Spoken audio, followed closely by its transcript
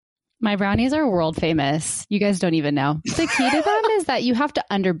My brownies are world famous. You guys don't even know. The key to them is that you have to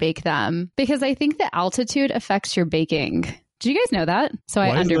underbake them because I think the altitude affects your baking. Do you guys know that? So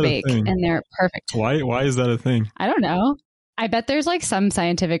I underbake and they're perfect. Why is that a thing? I don't know. I bet there's like some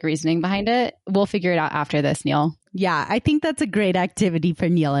scientific reasoning behind it. We'll figure it out after this, Neil. Yeah, I think that's a great activity for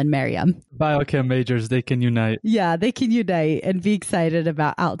Neil and Miriam. Biochem majors, they can unite. Yeah, they can unite and be excited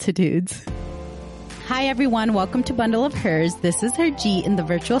about altitudes. Hi, everyone. Welcome to Bundle of Hers. This is her G in the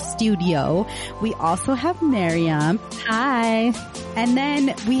virtual studio. We also have Miriam. Hi. And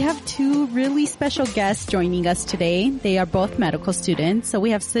then we have two really special guests joining us today. They are both medical students. So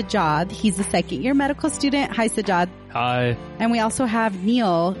we have Sajad. He's a second-year medical student. Hi, Sajad. Hi. And we also have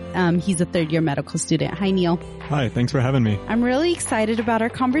Neil. He's a third-year medical student. Hi, Neil. Hi, thanks for having me. I'm really excited about our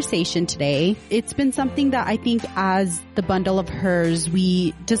conversation today. It's been something that I think as the Bundle of Hers,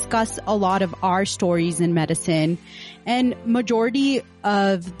 we discuss a lot of our stories in medicine. And majority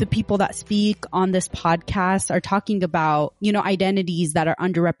of the people that speak on this podcast are talking about, identities that are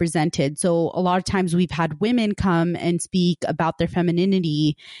underrepresented. So a lot of times we've had women come and speak about their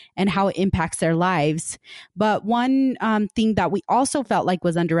femininity and how it impacts their lives. But one thing that we also felt like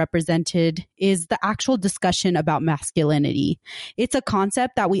was underrepresented is the actual discussion about masculinity. It's a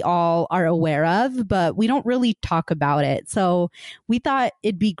concept that we all are aware of, but we don't really talk about it. So we thought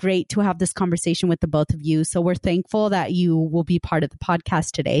it'd be great to have this conversation with the both of you. So we're thankful that you will be part of the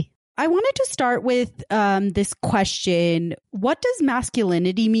podcast today. I wanted to start with this question. What does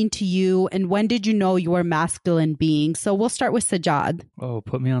masculinity mean to you, and when did you know you were a masculine being? So we'll start with Sajad. Oh,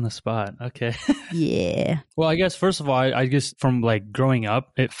 put me on the spot. Okay. Yeah. Well, I guess first of all, I guess from like growing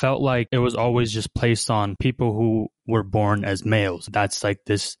up, it felt like it was always just placed on people who were born as males. That's like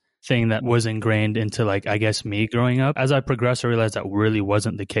this thing that was ingrained into like, I guess, me growing up. As I progressed, I realized that really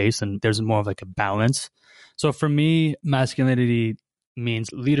wasn't the case, and there's more of like a balance. So for me, masculinity means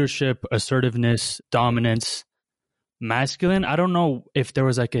leadership, assertiveness, dominance. Masculine, I don't know if there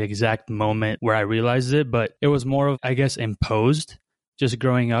was like an exact moment where I realized it, but it was more of, I guess, imposed just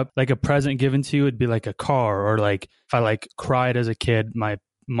growing up. Like a present given to you would be like a car, or like if I like cried as a kid, my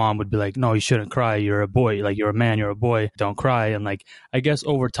mom would be like, no, you shouldn't cry. You're a boy. Like, you're a man, you're a boy. Don't cry. And like, I guess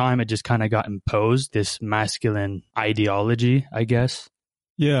over time, it just kind of got imposed, this masculine ideology, I guess.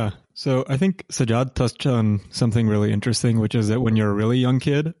 Yeah. So I think Sajad touched on something really interesting, which is that when you're a really young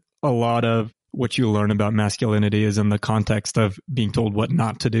kid, a lot of what you learn about masculinity is in the context of being told what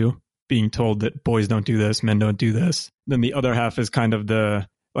not to do, being told that boys don't do this, men don't do this. Then the other half is kind of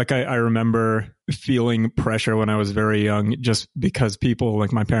I remember feeling pressure when I was very young, just because people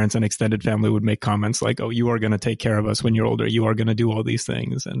like my parents and extended family would make comments like, oh, you are going to take care of us when you're older. You are going to do all these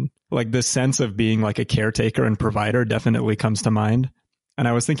things. And like this sense of being like a caretaker and provider definitely comes to mind. And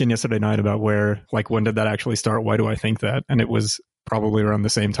I was thinking yesterday night about when did that actually start? Why do I think that? And it was probably around the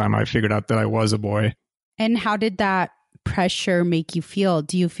same time I figured out that I was a boy. And how did that pressure make you feel?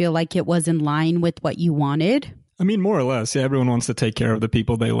 Do you feel like it was in line with what you wanted? I mean, more or less. Yeah, everyone wants to take care of the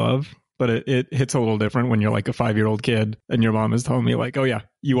people they love. But it hits a little different when you're like a 5-year-old kid and your mom is telling me like, oh yeah,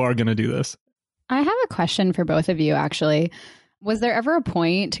 you are going to do this. I have a question for both of you, actually. Was there ever a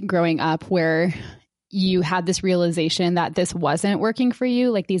point growing up where you had this realization that this wasn't working for you,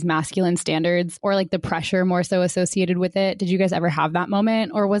 like these masculine standards, or like the pressure more so associated with it? Did you guys ever have that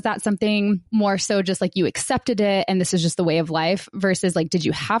moment? Or was that something more so just like you accepted it and this is just the way of life, versus like, did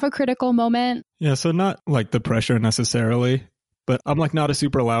you have a critical moment? Yeah, so not like the pressure necessarily, but I'm like not a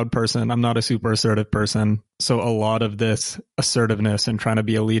super loud person. I'm not a super assertive person. So a lot of this assertiveness and trying to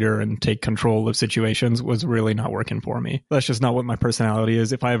be a leader and take control of situations was really not working for me. That's just not what my personality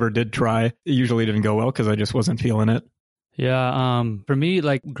is. If I ever did try, it usually didn't go well because I just wasn't feeling it. Yeah. For me,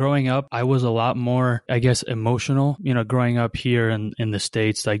 like growing up, I was a lot more, I guess, emotional, growing up here in the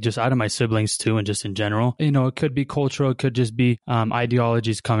States, like just out of my siblings too, and just in general, it could be cultural, it could just be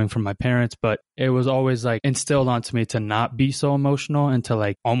ideologies coming from my parents, but it was always like instilled onto me to not be so emotional and to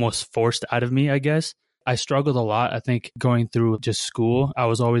like almost forced out of me, I guess. I struggled a lot. I think going through just school, I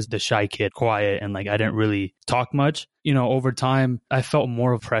was always the shy kid, quiet, and like I didn't really talk much. Over time, I felt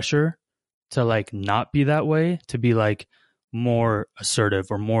more of pressure to like not be that way, to be like more assertive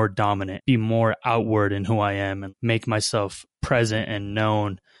or more dominant, be more outward in who I am and make myself present and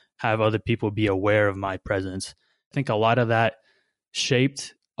known, have other people be aware of my presence. I think a lot of that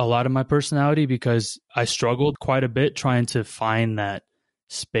shaped a lot of my personality because I struggled quite a bit trying to find that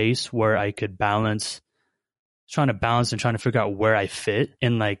space where I could trying to figure out where I fit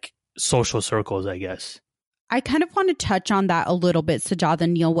in like social circles, I guess. I kind of want to touch on that a little bit, Sajad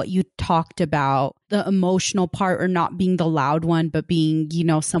and Neil, what you talked about, the emotional part, or not being the loud one, but being,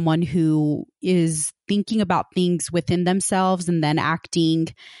 someone who is thinking about things within themselves and then acting,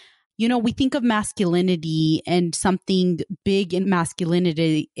 You know, we think of masculinity, and something big in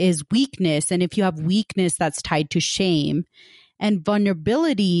masculinity is weakness. And if you have weakness, that's tied to shame. And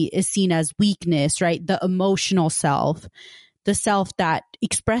vulnerability is seen as weakness, right? The emotional self, the self that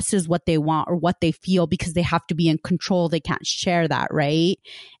expresses what they want or what they feel because they have to be in control. They can't share that, right?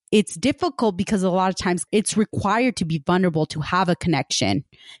 It's difficult because a lot of times it's required to be vulnerable to have a connection.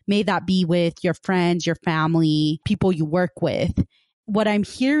 May that be with your friends, your family, people you work with. What I'm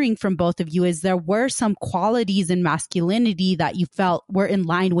hearing from both of you is there were some qualities in masculinity that you felt were in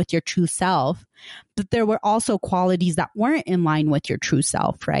line with your true self, but there were also qualities that weren't in line with your true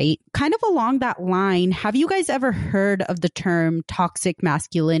self, right? Kind of along that line, have you guys ever heard of the term toxic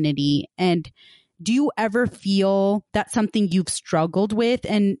masculinity? And do you ever feel that's something you've struggled with?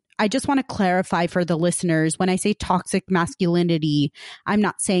 And I just want to clarify for the listeners, when I say toxic masculinity, I'm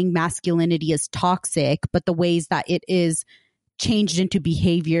not saying masculinity is toxic, but the ways that it is changed into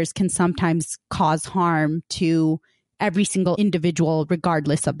behaviors can sometimes cause harm to every single individual,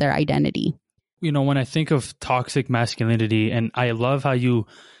 regardless of their identity. You know, when I think of toxic masculinity, and I love how you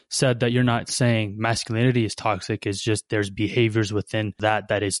said that you're not saying masculinity is toxic, it's just there's behaviors within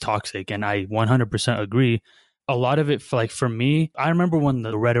that is toxic. And I 100% agree. A lot of it, like for me, I remember when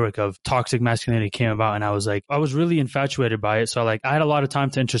the rhetoric of toxic masculinity came about, and I was really infatuated by it. So I had a lot of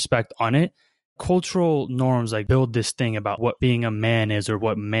time to introspect on it. Cultural norms build this thing about what being a man is or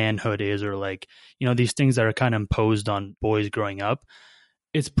what manhood is, or these things that are kind of imposed on boys growing up.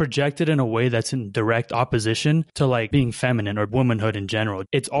 It's projected in a way that's in direct opposition to being feminine or womanhood in general.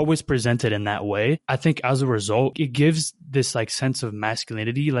 It's always presented in that way. I think as a result, it gives this sense of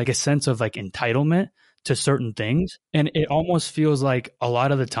masculinity, a sense of entitlement to certain things. And it almost feels like a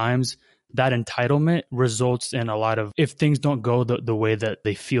lot of the times that entitlement results in a lot of, if things don't go the way that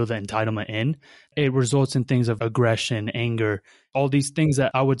they feel the entitlement in, it results in things of aggression, anger, all these things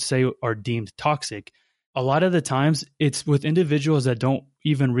that I would say are deemed toxic. A lot of the times it's with individuals that don't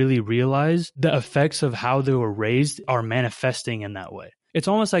even really realize the effects of how they were raised are manifesting in that way. It's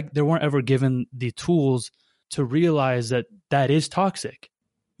almost like they weren't ever given the tools to realize that is toxic.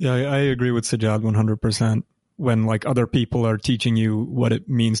 Yeah, I agree with Sajjad 100%. When other people are teaching you what it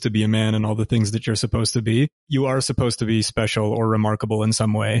means to be a man and all the things that you're supposed to be, you are supposed to be special or remarkable in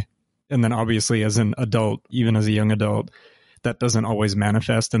some way. And then obviously as an adult, even as a young adult, that doesn't always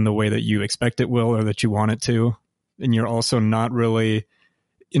manifest in the way that you expect it will or that you want it to. And you're also not really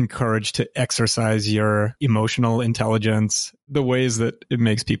encouraged to exercise your emotional intelligence. The ways that it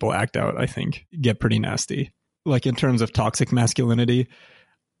makes people act out, I think, get pretty nasty. In terms of toxic masculinity,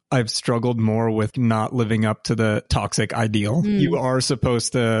 I've struggled more with not living up to the toxic ideal. You are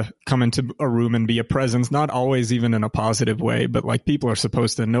supposed to come into a room and be a presence, not always even in a positive way, but people are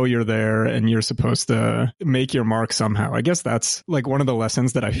supposed to know you're there and you're supposed to make your mark somehow. I guess that's one of the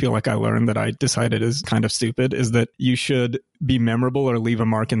lessons that I feel I learned that I decided is kind of stupid, is that you should be memorable or leave a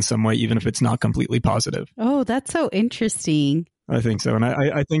mark in some way, even if it's not completely positive. Oh, that's so interesting. I think so. And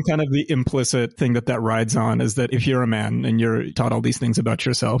I think kind of the implicit thing that rides on is that if you're a man and you're taught all these things about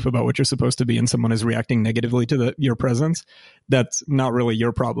yourself, about what you're supposed to be, and someone is reacting negatively to your presence, that's not really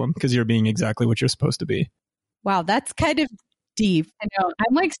your problem because you're being exactly what you're supposed to be. Wow, that's kind of deep. I know.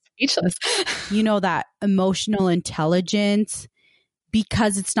 I'm speechless. That emotional intelligence,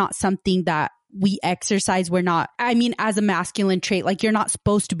 because it's not something that we exercise. As a masculine trait, you're not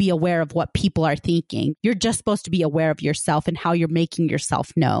supposed to be aware of what people are thinking. You're just supposed to be aware of yourself and how you're making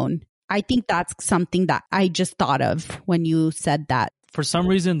yourself known. I think that's something that I just thought of when you said that. For some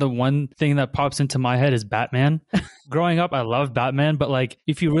reason, the one thing that pops into my head is Batman. Growing up, I loved Batman, but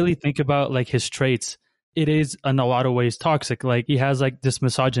if you really think about his traits, it is in a lot of ways toxic. He has this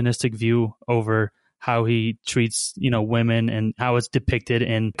misogynistic view over how he treats, women and how it's depicted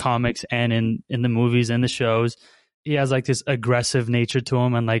in comics and in the movies and the shows. He has this aggressive nature to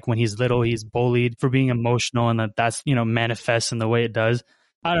him. And when he's little, he's bullied for being emotional, and that's, manifests in the way it does.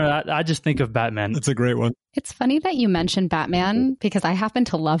 I don't know. I just think of Batman. That's a great one. It's funny that you mentioned Batman because I happen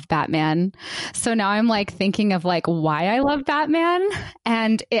to love Batman. So now I'm thinking of why I love Batman.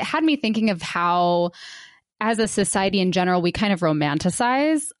 And it had me thinking of how, as a society in general, we kind of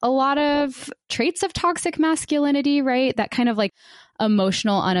romanticize a lot of traits of toxic masculinity, right? That kind of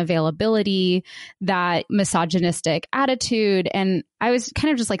emotional unavailability, that misogynistic attitude. And I was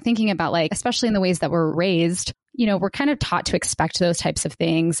kind of just thinking about especially in the ways that we're raised, we're kind of taught to expect those types of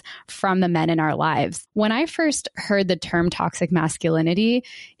things from the men in our lives. When I first heard the term toxic masculinity,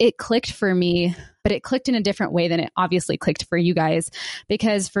 it clicked for me but it clicked in a different way than it obviously clicked for you guys.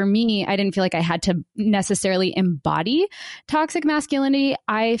 Because for me, I didn't feel like I had to necessarily embody toxic masculinity.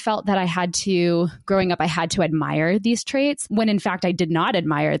 I felt that growing up, I had to admire these traits when in fact I did not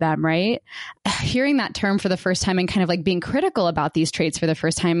admire them, right? Hearing that term for the first time and kind of like being critical about these traits for the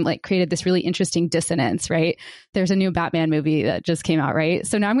first time, like created this really interesting dissonance, right? There's a new Batman movie that just came out, right?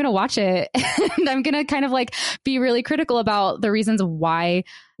 So now I'm going to watch it and I'm going to kind of like be really critical about the reasons why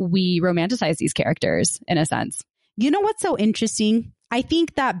we romanticize these characters in a sense. You know what's so interesting? I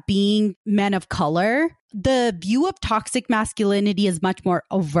think that being men of color, the view of toxic masculinity is much more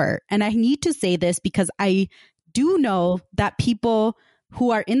overt. And I need to say this because I do know that people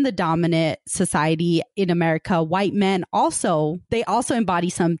who are in the dominant society in America, white men they also embody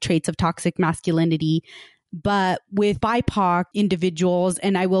some traits of toxic masculinity. But with BIPOC individuals,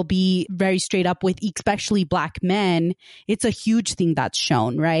 and I will be very straight up with especially Black men, it's a huge thing that's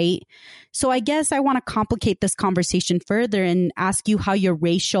shown, right? So I guess I want to complicate this conversation further and ask you how your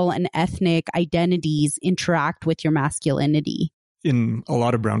racial and ethnic identities interact with your masculinity. In a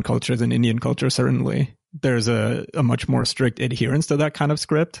lot of brown cultures and Indian culture, certainly, there's a much more strict adherence to that kind of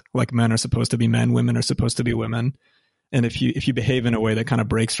script. Like men are supposed to be men, women are supposed to be women. And if you behave in a way that kind of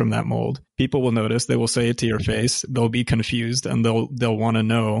breaks from that mold, people will notice, they will say it to your face, they'll be confused, and they'll want to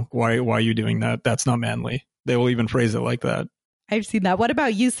know why are you doing that? That's not manly. They will even phrase it like that. I've seen that. What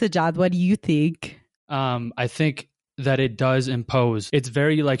about you, Sajad? What do you think? I think that it does impose, it's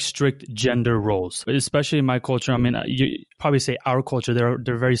very like strict gender roles, especially in my culture. I mean, you probably say our culture,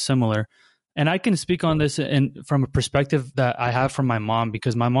 they're very similar. And I can speak on this from a perspective that I have from my mom,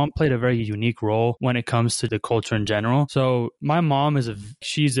 because my mom played a very unique role when it comes to the culture in general. So my mom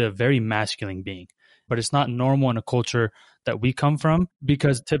she's a very masculine being, but it's not normal in a culture that we come from,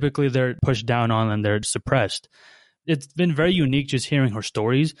 because typically they're pushed down on and they're suppressed. It's been very unique just hearing her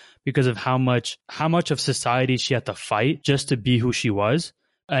stories because of how much of society she had to fight just to be who she was.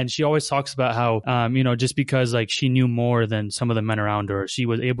 And she always talks about how, just because like she knew more than some of the men around her, she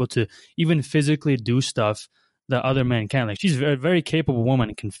was able to even physically do stuff that other men can't. Like she's a very, very capable woman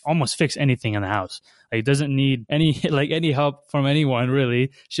and can almost fix anything in the house. Like doesn't need any help from anyone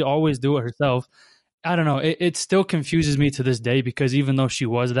really. She always do it herself. I don't know. It still confuses me to this day, because even though she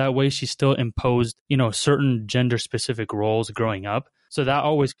was that way, she still imposed, certain gender specific roles growing up. So that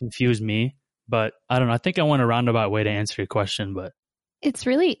always confused me. But I don't know. I think I went a roundabout way to answer your question, but. It's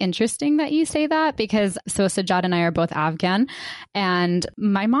really interesting that you say that, because so Sajad and I are both Afghan, and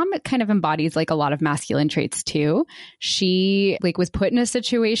my mom kind of embodies like a lot of masculine traits too. She like was put in a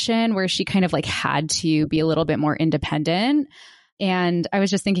situation where she kind of like had to be a little bit more independent. And I was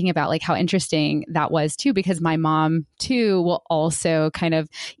just thinking about like how interesting that was too, because my mom too will also kind of,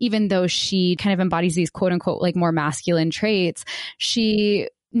 even though she kind of embodies these quote unquote like more masculine traits, she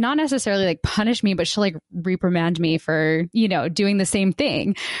not necessarily like punish me, but she'll like reprimand me for, doing the same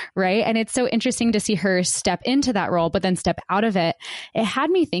thing. Right. And it's so interesting to see her step into that role, but then step out of it. It had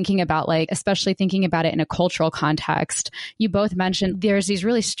me thinking about like, especially thinking about it in a cultural context. You both mentioned there's these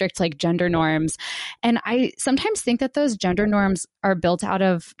really strict like gender norms. And I sometimes think that those gender norms are built out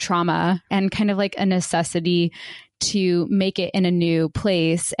of trauma and kind of like a necessity to make it in a new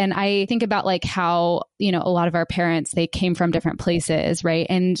place. And I think about like how, a lot of our parents, they came from different places, right?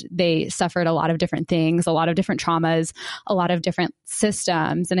 And they suffered a lot of different things, a lot of different traumas, a lot of different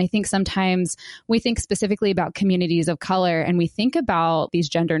systems. And I think sometimes we think specifically about communities of color, and we think about these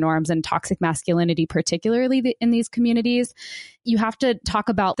gender norms and toxic masculinity, particularly in these communities. You have to talk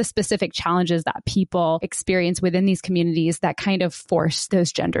about the specific challenges that people experience within these communities that kind of force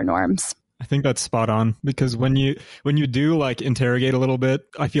those gender norms. I think that's spot on, because when you do like interrogate a little bit,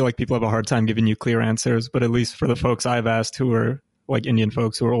 I feel like people have a hard time giving you clear answers. But at least for the folks I've asked who are like Indian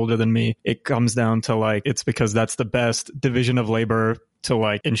folks who are older than me, it comes down to like, it's because that's the best division of labor to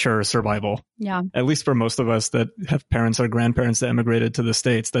like ensure survival. Yeah. At least for most of us that have parents or grandparents that immigrated to the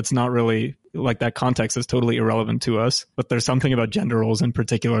States, that's not really like that context is totally irrelevant to us. But there's something about gender roles in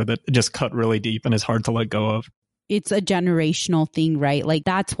particular that just cut really deep and is hard to let go of. It's a generational thing, right? Like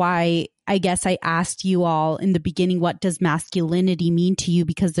that's why I guess I asked you all in the beginning, what does masculinity mean to you?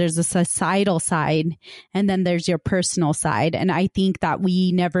 Because there's a societal side and then there's your personal side. And I think that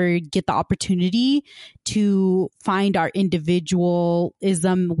we never get the opportunity to find our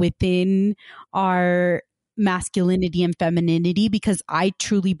individualism within our masculinity and femininity, because I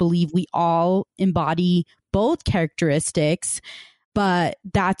truly believe we all embody both characteristics. But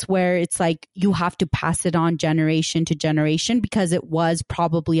that's where it's like you have to pass it on generation to generation, because it was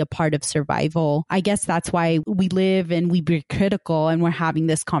probably a part of survival. I guess that's why we live and we be critical and we're having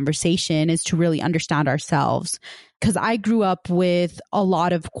this conversation, is to really understand ourselves. because I grew up with a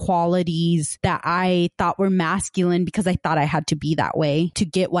lot of qualities that I thought were masculine because I thought I had to be that way to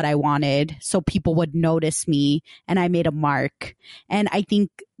get what I wanted. So people would notice me and I made a mark. And I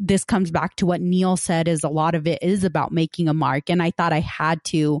think this comes back to what Neil said, is a lot of it is about making a mark. And I thought I had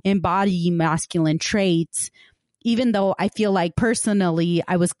to embody masculine traits, even though I feel like personally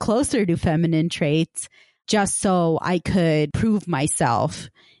I was closer to feminine traits, just so I could prove myself.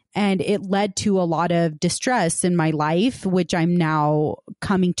 And it led to a lot of distress in my life, which I'm now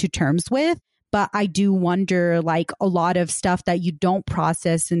coming to terms with. But I do wonder, like, a lot of stuff that you don't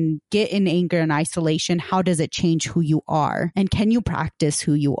process and get in anger and isolation, how does it change who you are? And can you practice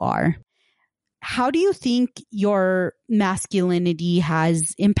who you are? How do you think your masculinity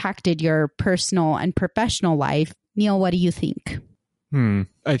has impacted your personal and professional life? Neil, what do you think?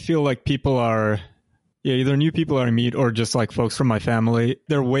 I feel like people are... either new people I meet or just like folks from my family,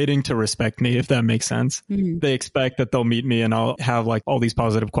 they're waiting to respect me, if that makes sense. They expect that they'll meet me and I'll have like all these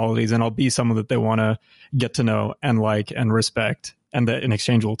positive qualities and I'll be someone that they want to get to know and like and respect, and that in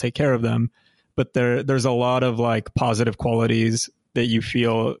exchange we'll take care of them. But there's a lot of like positive qualities that you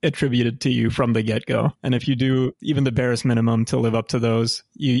feel attributed to you from the get-go. And if you do even the barest minimum to live up to those,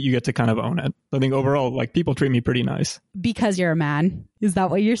 you get to kind of own it. I think overall, like, people treat me pretty nice. Because you're a man. Is that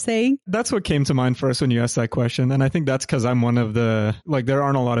what you're saying? That's what came to mind first when you asked that question. And I think that's because I'm one of the, like, there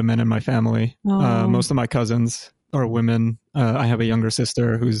aren't a lot of men in my family. Most of my cousins are women. I have a younger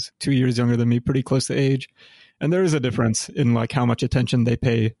sister who's 2 years younger than me, pretty close to age. And there is a difference in like how much attention they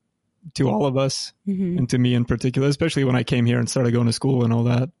pay to all of us, and to me in particular, especially when I came here and started going to school and all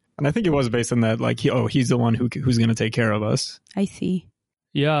that. And I think it was based on that, like, he's the one who's going to take care of us. I see.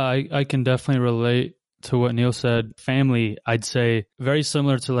 Yeah, I can definitely relate to what Neil said. Family, I'd say very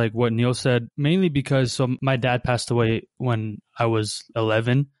similar to like what Neil said, mainly because my dad passed away when I was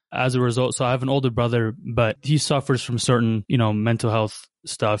 11. As a result, so I have an older brother, but he suffers from certain, mental health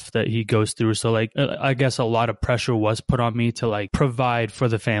stuff that he goes through. So like, I guess a lot of pressure was put on me to like provide for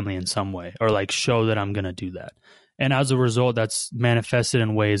the family in some way, or like show that I'm going to do that. And as a result, that's manifested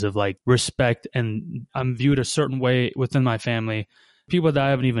in ways of like respect, and I'm viewed a certain way within my family. People that I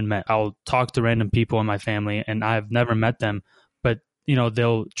haven't even met, I'll talk to random people in my family and I've never met them, but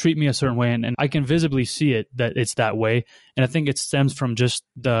they'll treat me a certain way, and I can visibly see it, that it's that way. And I think it stems from just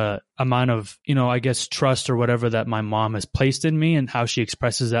the amount of, I guess, trust or whatever that my mom has placed in me and how she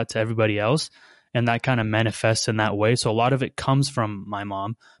expresses that to everybody else. And that kind of manifests in that way. So a lot of it comes from my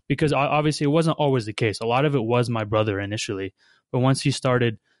mom, because obviously it wasn't always the case. A lot of it was my brother initially. But once he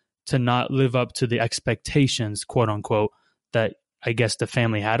started to not live up to the expectations, quote unquote, that I guess the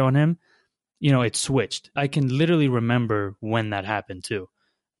family had on him, it switched. I can literally remember when that happened too,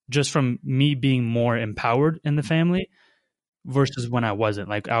 just from me being more empowered in the family versus when I wasn't.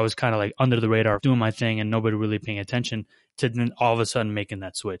 Like, I was kind of like under the radar doing my thing and nobody really paying attention, to then all of a sudden making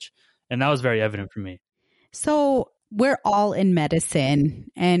that switch. And that was very evident for me. So we're all in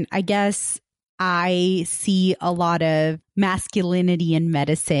medicine, and I guess I see a lot of masculinity in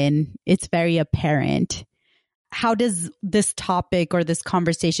medicine. It's very apparent. How does this topic or this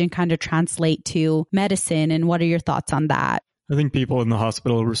conversation kind of translate to medicine, and what are your thoughts on that? I think people in the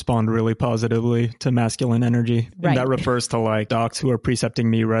hospital respond really positively to masculine energy. Right. And that refers to like docs who are precepting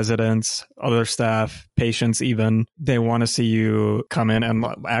me, residents, other staff, patients even. They want to see you come in and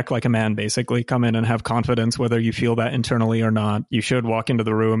act like a man, basically. Come in and have confidence, whether you feel that internally or not. You should walk into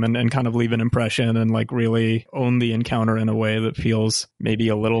the room and kind of leave an impression and like really own the encounter in a way that feels maybe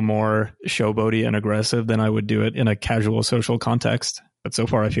a little more showboaty and aggressive than I would do it in a casual social context. But so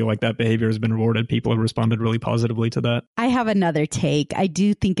far, I feel like that behavior has been rewarded. People have responded really positively to that. I have another take. I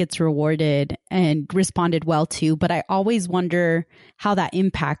do think it's rewarded and responded well to, but I always wonder how that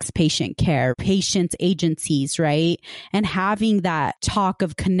impacts patient care, patients' agencies, right? And having that talk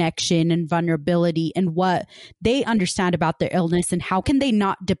of connection and vulnerability and what they understand about their illness, and how can they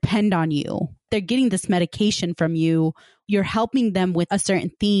not depend on you? They're getting this medication from you. You're helping them with a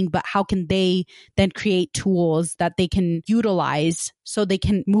certain thing, but how can they then create tools that they can utilize so they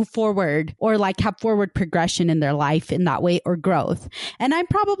can move forward, or like have forward progression in their life in that way, or growth? And I'm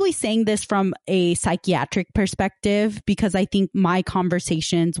probably saying this from a psychiatric perspective, because I think my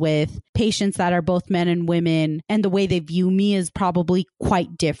conversations with patients that are both men and women and the way they view me is probably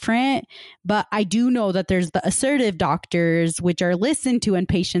quite different. But I do know that there's the assertive doctors, which are listened to and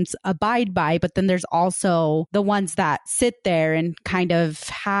patients abide by. But then there's also the ones that sit there and kind of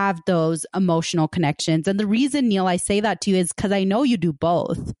have those emotional connections. And the reason, Neil, I say that to you is because I know you do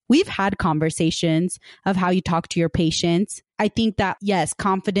both. We've had conversations of how you talk to your patients. I think that, yes,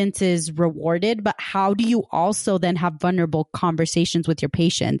 confidence is rewarded, but how do you also then have vulnerable conversations with your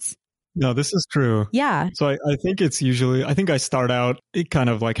patients? No, this is true. Yeah. So I think it's usually, I think I start out kind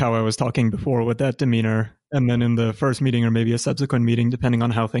of like how I was talking before with that demeanor. And then in the first meeting or maybe a subsequent meeting, depending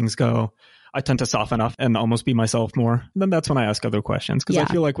on how things go, I tend to soften up and almost be myself more. Then that's when I ask other questions. Because I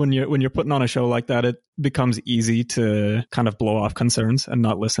feel like when you're putting on a show like that, it becomes easy to kind of blow off concerns and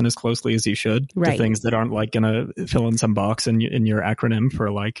not listen as closely as you should to things that aren't like going to fill in some box in your acronym for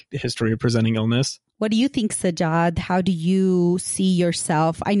like history of presenting illness. What do you think, Sajad? How do you see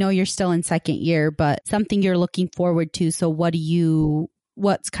yourself? I know you're still in second year, but something you're looking forward to. So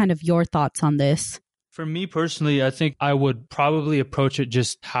what's kind of your thoughts on this? For me personally, I think I would probably approach it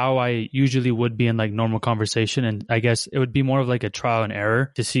just how I usually would be in like normal conversation. And I guess it would be more of like a trial and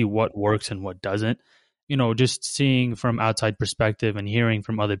error to see what works and what doesn't. You know, just seeing from outside perspective and hearing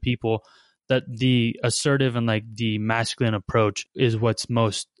from other people that the assertive and like the masculine approach is what's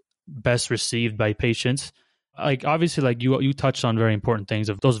most best received by patients. Like obviously, like you touched on very important things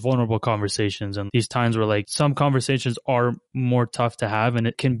of those vulnerable conversations and these times where like some conversations are more tough to have and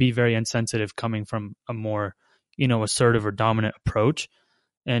it can be very insensitive coming from a more, you know, assertive or dominant approach.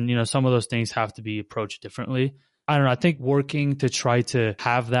 And, you know, some of those things have to be approached differently. I don't know. I think working to try to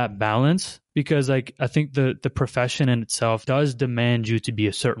have that balance, because like I think the profession in itself does demand you to be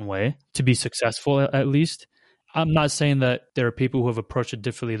a certain way to be successful at least. I'm not saying that there are people who have approached it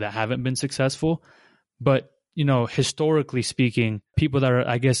differently that haven't been successful, but you know, historically speaking, people that are,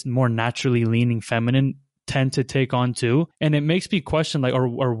 I guess, more naturally leaning feminine tend to take on too. And it makes me question like,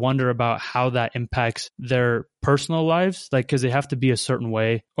 or wonder about how that impacts their personal lives, like, because they have to be a certain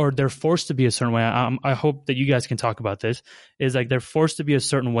way or they're forced to be a certain way. I hope that you guys can talk about this, is like they're forced to be a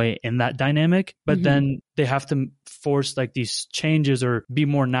certain way in that dynamic, but then they have to force like these changes or be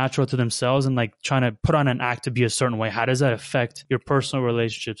more natural to themselves and like trying to put on an act to be a certain way. How does that affect your personal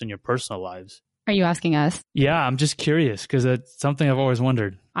relationships and your personal lives? Are you asking us? Yeah, I'm just curious because it's something I've always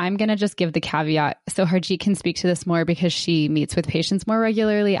wondered. I'm going to just give the caveat. So Harjeet can speak to this more because she meets with patients more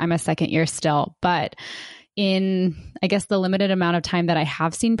regularly. I'm a second year still, but in, I guess, the limited amount of time that I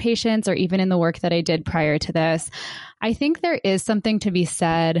have seen patients or even in the work that I did prior to this, I think there is something to be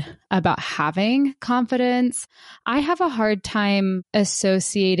said about having confidence. I have a hard time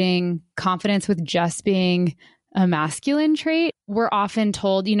associating confidence with just being a masculine trait. We're often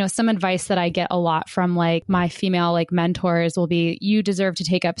told, you know, some advice that I get a lot from like my female like mentors will be, you deserve to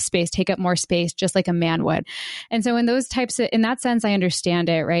take up more space, just like a man would. And so in that sense, I understand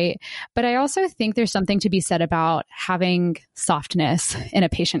it, right? But I also think there's something to be said about having softness in a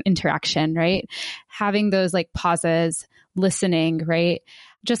patient interaction, right? Having those like pauses, listening, right?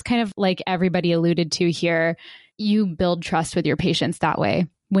 Just kind of like everybody alluded to here, you build trust with your patients that way,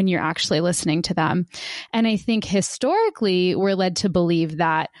 when you're actually listening to them. And I think historically, we're led to believe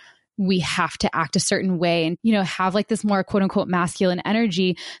that we have to act a certain way and, you know, have like this more quote unquote masculine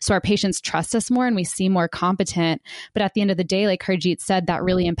energy so our patients trust us more and we seem more competent. But at the end of the day, like Harjeet said, that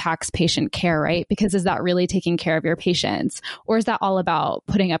really impacts patient care, right? Because is that really taking care of your patients? Or is that all about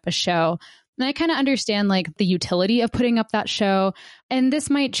putting up a show? And I kind of understand like the utility of putting up that show. And this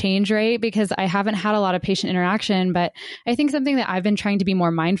might change, right? Because I haven't had a lot of patient interaction, but I think something that I've been trying to be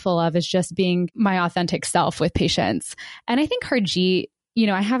more mindful of is just being my authentic self with patients. And I think Harjeet, you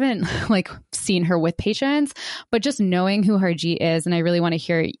know, I haven't like seen her with patients, but just knowing who Harjeet is, and I really want to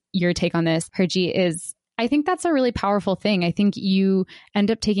hear your take on this, Harjeet, is I think that's a really powerful thing. I think you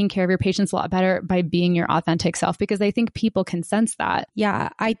end up taking care of your patients a lot better by being your authentic self, because I think people can sense that. Yeah,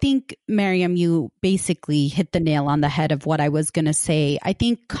 I think, Miriam, you basically hit the nail on the head of what I was going to say. I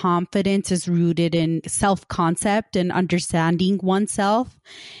think confidence is rooted in self-concept and understanding oneself.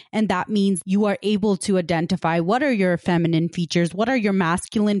 And that means you are able to identify what are your feminine features, what are your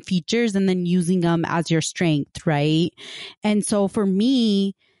masculine features, and then using them as your strength, right? And so for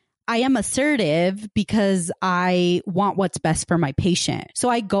me, I am assertive because I want what's best for my patient. So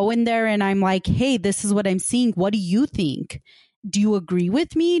I go in there and I'm like, hey, this is what I'm seeing. What do you think? Do you agree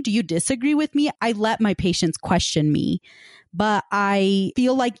with me? Do you disagree with me? I let my patients question me. But I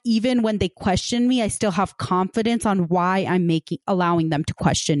feel like even when they question me, I still have confidence on why I'm allowing them to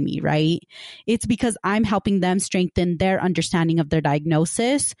question me, right? It's because I'm helping them strengthen their understanding of their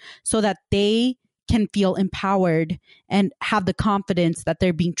diagnosis so that they can feel empowered and have the confidence that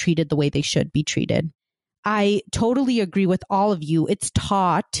they're being treated the way they should be treated. I totally agree with all of you. It's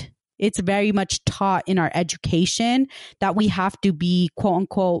taught. It's very much taught in our education that we have to be quote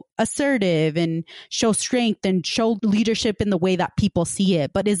unquote assertive and show strength and show leadership in the way that people see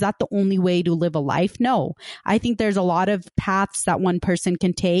it. But is that the only way to live a life? No. I think there's a lot of paths that one person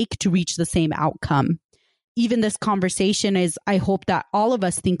can take to reach the same outcome. even this conversation is, I hope that all of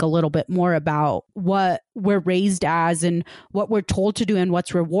us think a little bit more about what we're raised as and what we're told to do and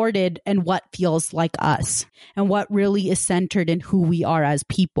what's rewarded and what feels like us and what really is centered in who we are as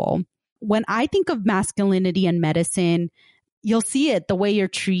people. When I think of masculinity and medicine, you'll see it the way you're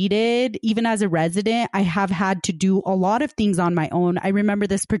treated. Even as a resident, I have had to do a lot of things on my own. I remember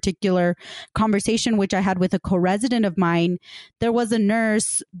this particular conversation, which I had with a co-resident of mine. There was a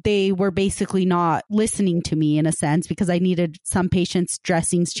nurse. They were basically not listening to me in a sense because I needed some patients'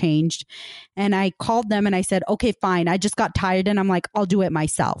 dressings changed. And I called them and I said, okay, fine. I just got tired and I'm like, I'll do it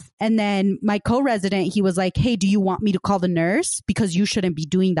myself. And then my co-resident, he was like, hey, do you want me to call the nurse? Because you shouldn't be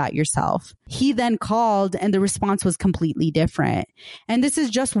doing that yourself. He then called and the response was completely different. And this is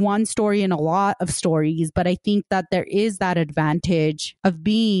just one story in a lot of stories, but I think that there is that advantage of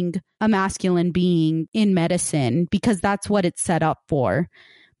being a masculine being in medicine because that's what it's set up for.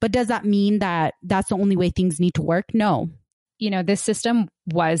 But does that mean that that's the only way things need to work? No. You know, this system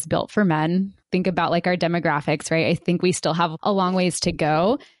was built for men. Think about like our demographics, right? I think we still have a long ways to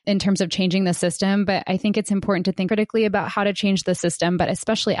go in terms of changing the system, but I think it's important to think critically about how to change the system, but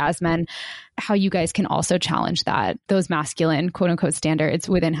especially as men, how you guys can also challenge those masculine quote unquote standards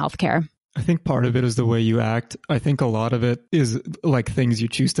within healthcare. I think part of it is the way you act. I think a lot of it is like things you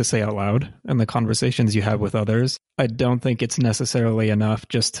choose to say out loud and the conversations you have with others. I don't think it's necessarily enough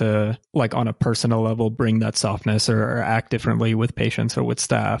just to, like on a personal level, bring that softness or act differently with patients or with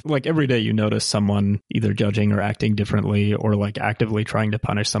staff. Like every day you notice someone either judging or acting differently or like actively trying to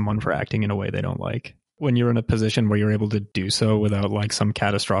punish someone for acting in a way they don't like. When you're in a position where you're able to do so without like some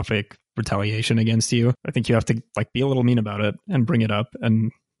catastrophic retaliation against you, I think you have to like be a little mean about it and bring it up and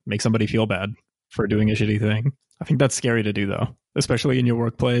make somebody feel bad for doing a shitty thing. I think that's scary to do though, especially in your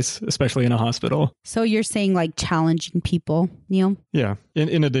workplace, especially in a hospital. So you're saying like challenging people, Neil? Yeah.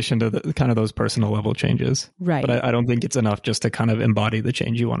 In addition to the kind of those personal level changes. Right. But I don't think it's enough just to kind of embody the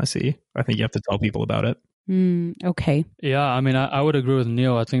change you want to see. I think you have to tell people about it. Okay. Yeah. I mean, I would agree with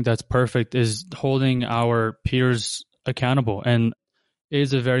Neil. I think that's perfect, is holding our peers accountable. And it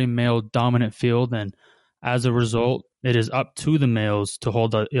is a very male dominant field. And as a result, it is up to the males to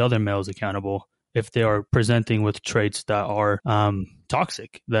hold the other males accountable if they are presenting with traits that are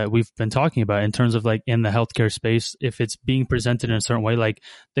toxic, that we've been talking about in terms of like in the healthcare space. If it's being presented in a certain way, like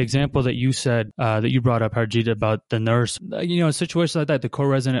the example that you said, that you brought up, Harjeet, about the nurse, you know, a situation like that, the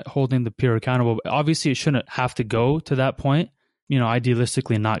co-resident holding the peer accountable, obviously it shouldn't have to go to that point, you know,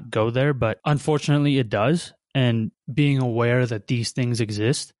 idealistically not go there, but unfortunately it does. And being aware that these things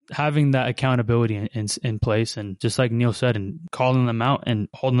exist, having that accountability in place, and just like Neil said, and calling them out and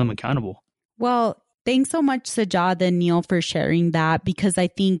holding them accountable. Well, thanks so much, Sajjad and Neil, for sharing that, because I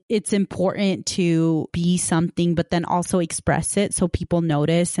think it's important to be something, but then also express it so people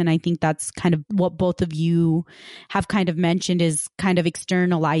notice. And I think that's kind of what both of you have kind of mentioned, is kind of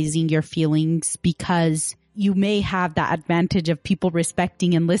externalizing your feelings, because you may have that advantage of people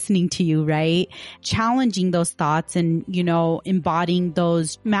respecting and listening to you, right? Challenging those thoughts and, you know, embodying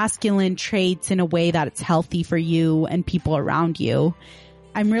those masculine traits in a way that it's healthy for you and people around you.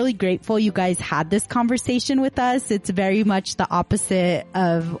 I'm really grateful you guys had this conversation with us. It's very much the opposite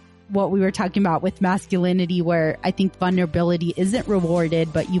of what we were talking about with masculinity, where I think vulnerability isn't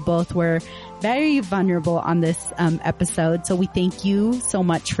rewarded, but you both were very vulnerable on this episode. So we thank you so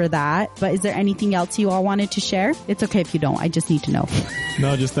much for that. But is there anything else you all wanted to share? It's okay if you don't. I just need to know.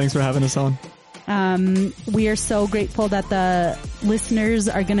 No, just thanks for having us on. We are so grateful that the listeners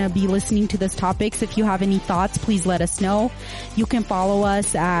are going to be listening to this topic. So if you have any thoughts, please let us know. You can follow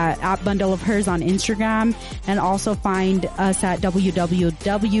us at Bundle of Hers on Instagram, and also find us at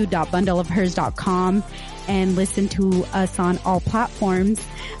www.bundleofhers.com and listen to us on all platforms.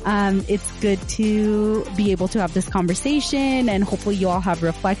 It's good to be able to have this conversation, and hopefully you all have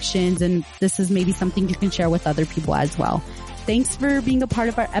reflections, and this is maybe something you can share with other people as well. Thanks for being a part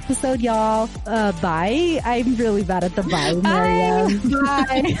of our episode, y'all. Bye. I'm really bad at the bye, Mariam.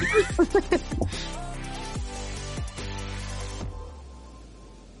 Bye.